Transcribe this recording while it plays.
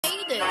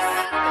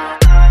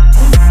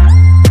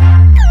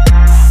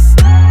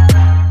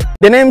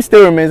The name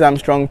still remains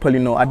Armstrong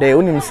Poleeno. I dey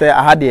only say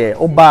I had the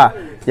Oba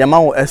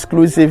Yamao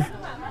exclusive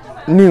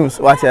news.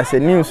 What I say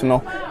news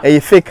no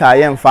a fake I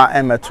am for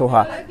Emma to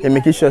her. You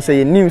make sure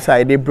say news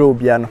I dey bro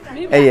biano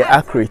a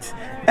accurate.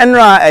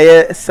 Enra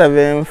a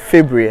 7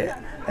 February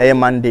a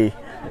Monday.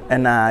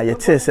 And you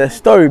tell say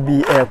story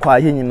be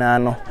quiet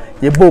no.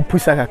 You both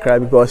pusa kakra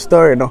because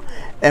story no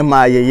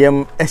Emma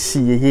yem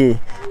esi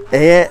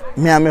ye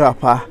me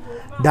papa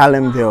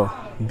Darling Bill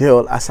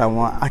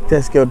Asamoah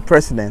Actors Guild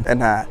President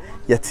and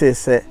yete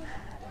say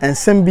and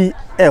some be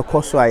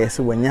course why yes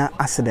when ya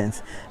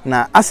accident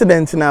na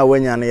accident na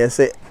when ya na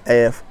say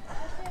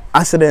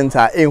accident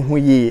a ehu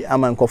yi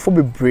amankofo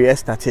bebre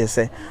start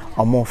say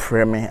omo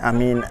frame me. I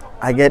mean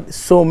I get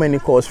so many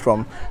calls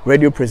from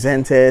radio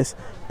presenters,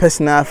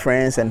 personal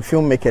friends and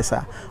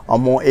filmmakers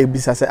omo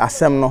ebisa say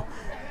asem no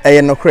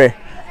no kre.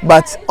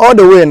 But all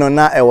the way no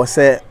na I was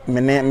say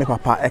me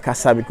papa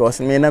ekasa because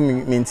me na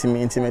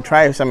me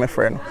try some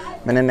friend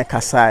me ne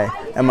kasa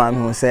e ma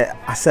me say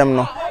asem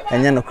no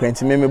enye no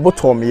krenti me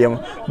boto me yam.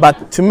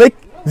 But to make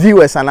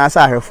viewers and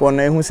answer her for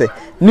no who say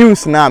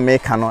news na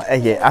make no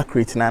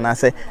accurate na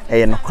say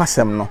no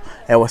kwasem no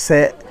I was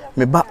say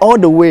me ba all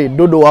the way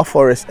Dodowa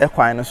Forest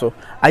ekwan no so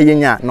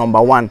ayenya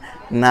 #1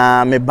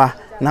 na me ba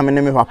na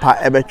me papa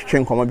ebe twetwe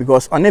nkomo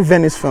because on a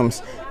Venice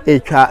Films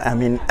I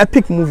mean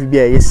epic movie be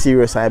a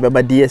serious I be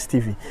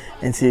DSTV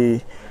and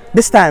see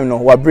this time no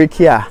we break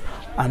here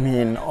I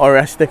mean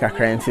or stick a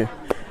current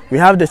we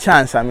have the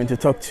chance I mean to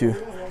talk to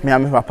me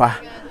and my papa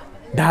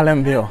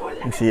Darling Bill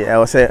and see I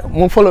will say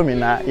mo follow me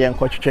na yen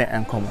ko twetwe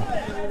nkomo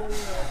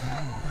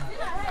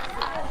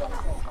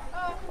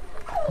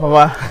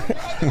Baba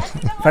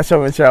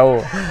Pacho me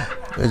chawo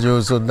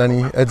Ejo so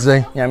Dani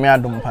edzai nyame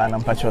adom pa na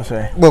pacho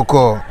so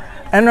boko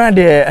and right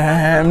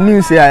there,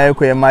 news here,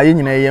 my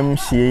union,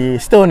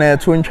 still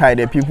to try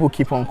the people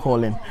keep on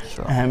calling.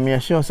 Sure. Me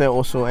sure say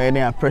also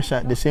any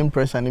pressure, the same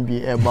pressure, and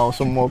be about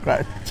some more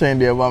change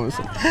the about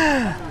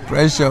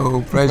pressure.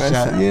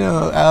 You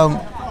know,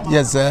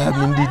 yes,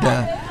 indeed.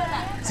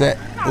 Say,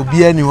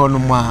 obi anyone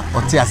more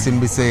or tea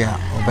assembly say or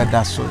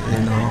better so. You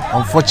know,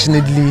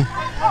 unfortunately,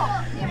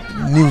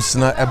 news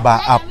not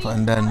about up,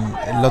 and then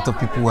a lot of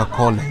people were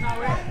calling.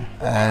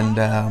 And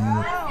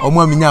I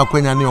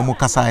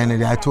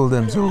told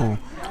them so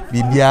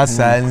Bibia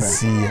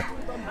science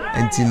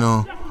and you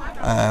know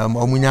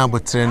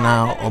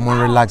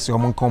relax so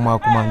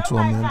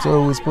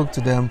we spoke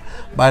to them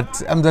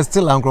but I'm just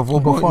still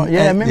uncomfortable.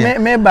 Yeah,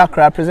 me back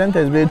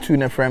representatives be two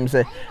in frame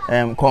say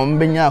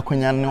kombenya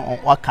akonya no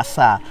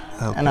wakasa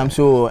and I'm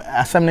so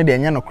assembly dey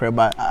nya no kre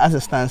but as it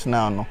stands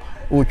now no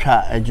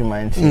ultra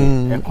argument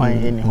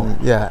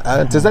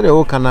yeah to say the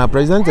whole kind of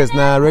presenters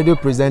now radio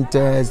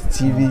presenters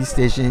TV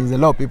stations a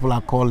lot of people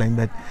are calling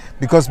but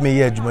because me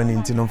here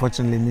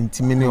unfortunately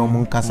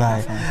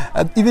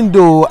even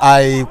though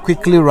I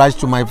quickly rush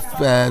to my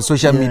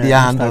social media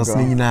handles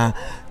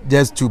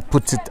just to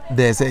put it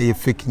there say a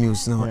fake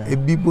news no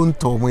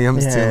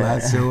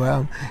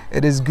so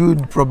it is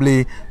good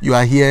probably you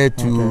are here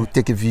to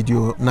take a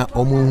video na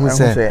omo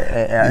say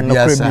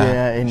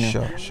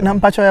na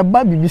mpacho ya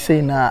ba bibi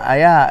say na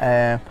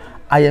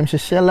I am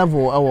share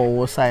level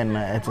our sign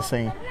at the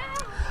saying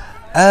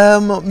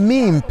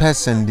me in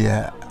person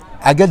there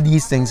I get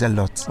these things a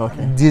lot.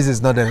 Okay. This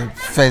is not the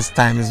first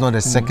time, it's not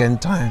the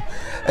second time.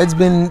 It's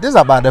been this is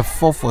about the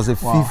fourth or the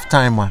fifth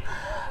time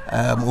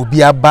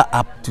Obiaba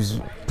up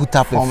to put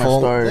up a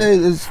full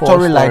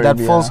story like that,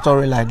 full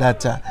story like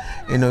that.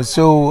 You know,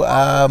 so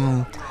I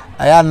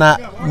am not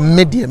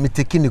media me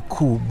taking it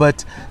cool,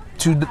 but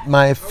to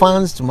my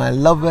fans, to my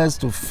lovers,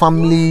 to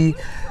family,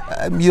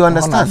 you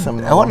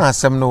understand. I want to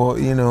ask them,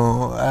 you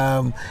know,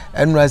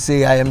 and I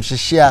say I am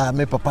Shishia,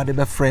 my papa de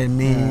be friend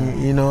me,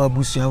 you know,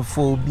 abusian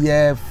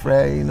phobia,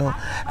 friend, you know.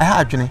 I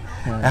had you,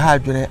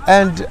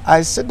 and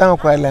I sit down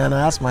quietly and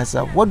I ask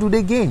myself, what do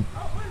they gain?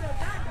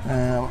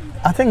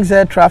 I think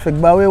there's traffic,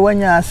 but when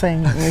you are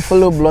saying we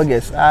follow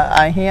bloggers,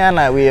 I hear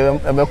and we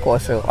have a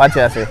course. What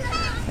you say?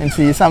 And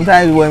see,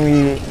 sometimes when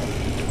we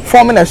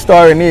forming a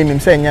story, name him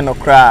saying you know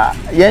cry,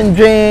 you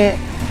enjoy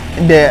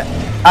the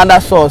other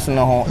source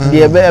no.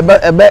 The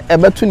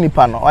ebe to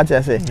nipa no. What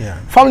you say?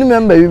 Family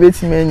member we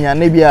bet me and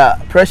maybe a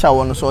pressure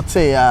one so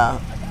say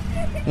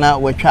na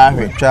we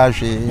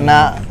charge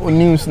na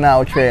news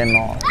now train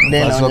no.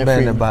 Then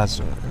on your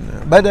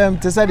but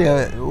to say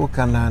the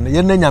can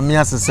you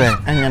nyame say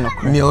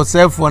me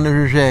yourself one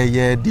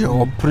hwehwe the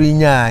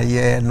oprinya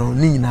ye no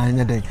ni nyina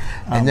anya den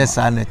anya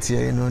sanity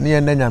you know ni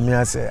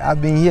nyame say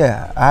I've been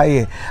here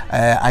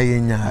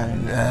ayenya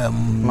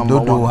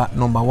Dodowa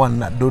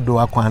 #1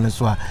 Dodowa kwan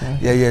so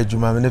yeah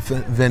adwuma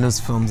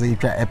Venus Films e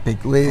twa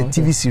epic we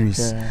TV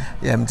series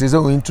yeah it is a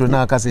intro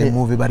now cause a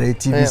movie but a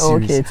TV series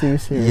okay TV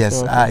series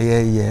yes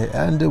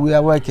yeah and we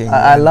are working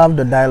I love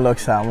the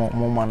dialogues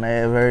mama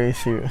very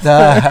serious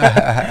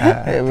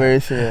very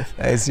serious.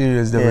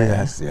 Serious,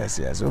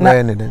 yes. So,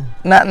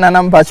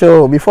 na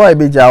mpacho before I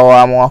be jawo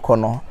amoako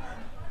no.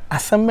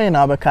 Asamoah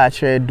na be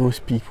catch those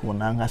people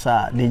na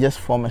they just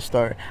form a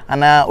story.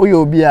 And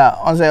oyo bi a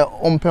on say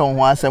ompe on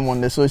ho asem on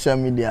the social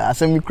media.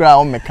 Asem kra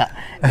o meka.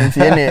 Nti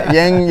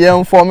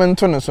yen form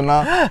to no so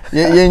na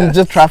yen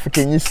just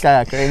trafficking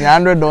iska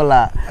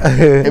 $100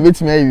 e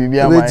betime ayi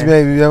bibia ma.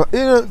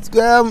 You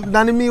know,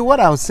 Danny, what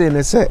I was saying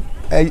is say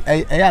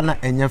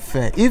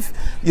if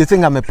you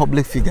think I'm a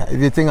public figure, if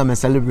you think I'm a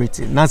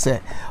celebrity, now say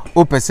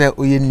open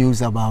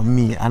news about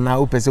me and now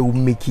open will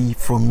make it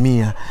from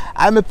me.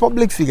 I'm a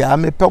public figure,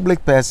 I'm a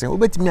public person.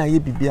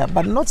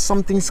 But not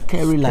something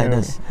scary like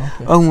this.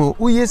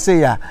 You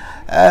say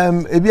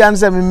if you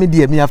answer me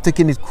media, me have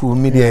taken it cool,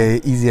 media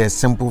easier,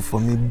 simple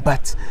for me.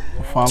 But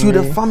to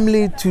the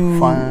family, to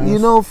fans. You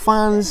know,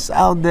 fans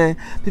out there,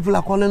 people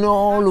are calling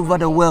all over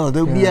the world.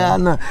 And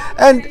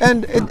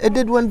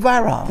it went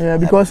viral. Yeah,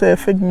 because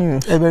fake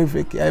news. Very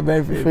fake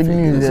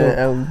news.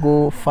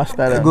 Go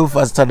faster. Go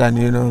faster than,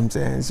 you know what I'm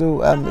saying. So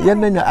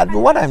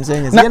what I'm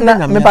saying is, me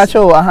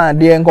pacho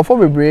the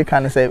encofo break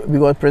can say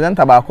because present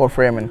about call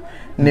framing.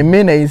 The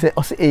main is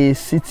a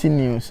city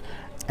news,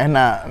 and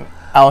I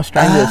was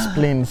trying to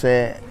explain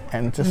say.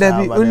 And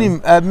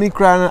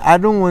I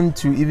don't want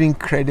to even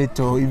credit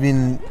or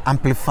even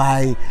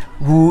amplify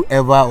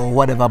whoever or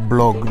whatever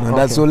blog. You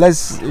know, so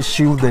let's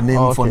shield the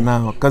name for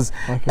now, because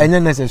any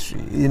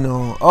necessary, you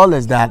know, all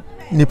is that.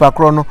 Nipa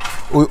krono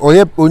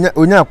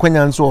onya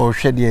kwanyanso o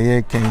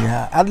hwede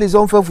Kenya at least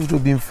on fair to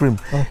be frame.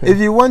 If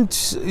you want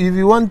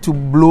to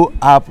blow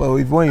up, or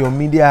if you want your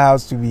media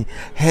house to be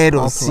heard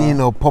or seen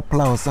or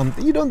popular or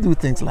something, you don't do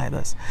things like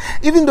this.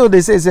 Even though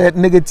they say that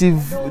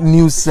negative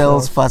news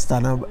sells faster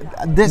now,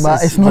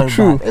 it's not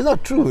true. It's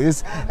not true.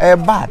 It's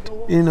bad.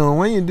 You know,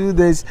 when you do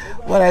this,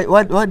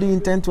 what do you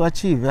intend to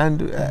achieve? And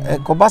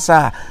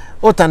Kobasa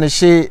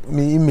otaneshe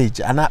me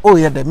image and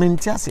the main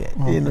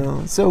you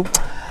know. So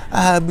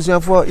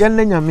for you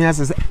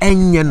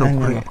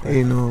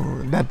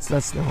know, that's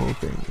the whole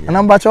thing. Yeah. And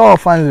I'm about all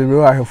fans of you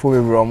are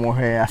for more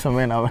here as a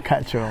man I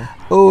catch you.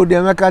 Oh,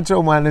 the catch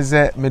man is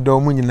me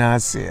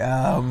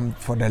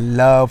for the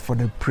love, for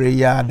the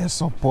prayer, the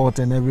support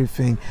and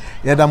everything.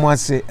 Yeah, that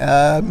must say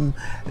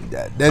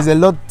there's a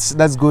lot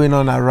that's going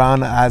on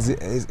around as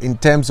in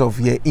terms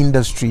of your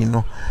industry, you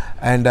know.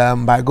 And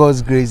by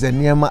God's grace, the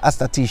Niama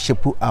Astati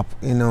shepu up,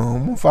 you know,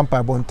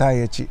 Mufampa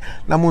Bontayechi,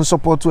 Namun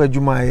support to a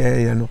Juma,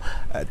 you know,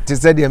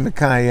 Tizedia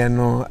Meka, you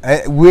know,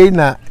 we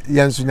na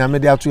Yansunya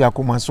Media to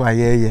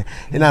Yakumaswa,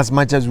 in as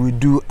much as we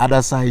do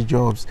other side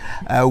jobs,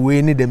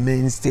 we need the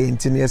mainstay in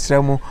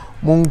Tinesremo,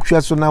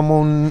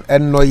 Munchasonamon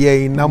and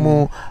Noye,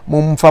 Namo,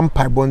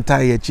 Mumfampa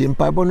Bontayechi, and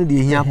Paboni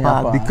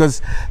Hiapa,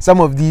 because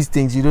some of these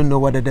things you don't know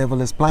what the devil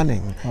is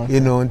planning, you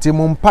know,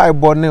 Timumpai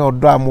Bonne or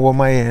Dram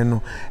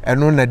Womayeno, and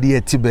no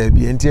dear Tibe.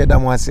 And here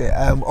I say,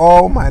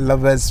 all my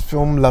lovers,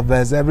 film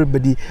lovers,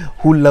 everybody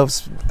who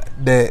loves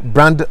the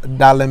brand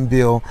Darling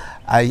Bill,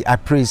 I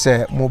pray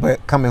say mobe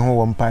coming home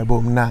on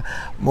Bible na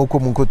moko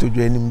munko to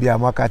join bia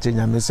maka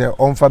chenya me say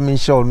on family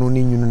show no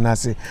ni nyunu na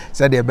se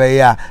de be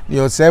ya ni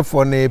yourself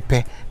for na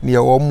epe ni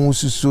o mu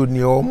susu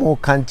ni o mu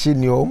kanchi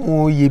ni o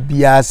mu ye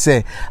bia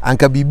se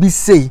anka bibi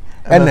sei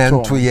ena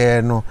nto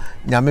ye no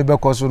nyame be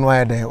koso no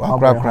aye den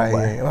akra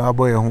ye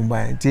aboye ho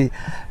ban ti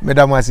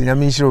medam ase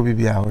nyame nhiro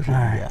bibia ho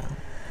bia.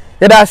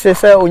 Yeah, that's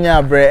say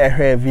onya bre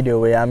ehwe video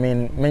we. I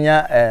mean,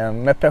 menya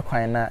mepe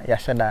kwan na ya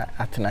sheda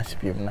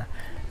attenaship na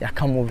ya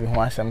ka movie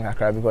ho asem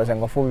kakra because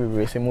ngofo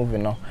be say movie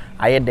no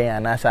aye den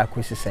anasa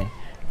akwisi sen.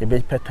 E be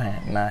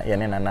petan na ye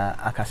ne na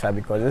akasa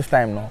because this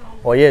time no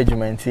oye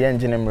adwumenti ye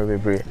engine mre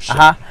bebre.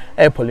 Aha,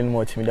 Poleeno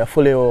multimedia.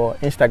 Follow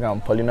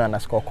Instagram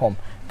Poleeno_com,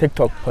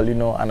 TikTok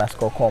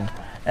Poleeno_com,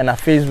 and a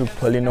Facebook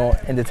Poleeno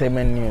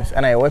Entertainment News,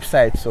 and a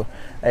website so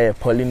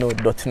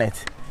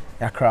poleeno.net.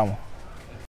 Ya kramo.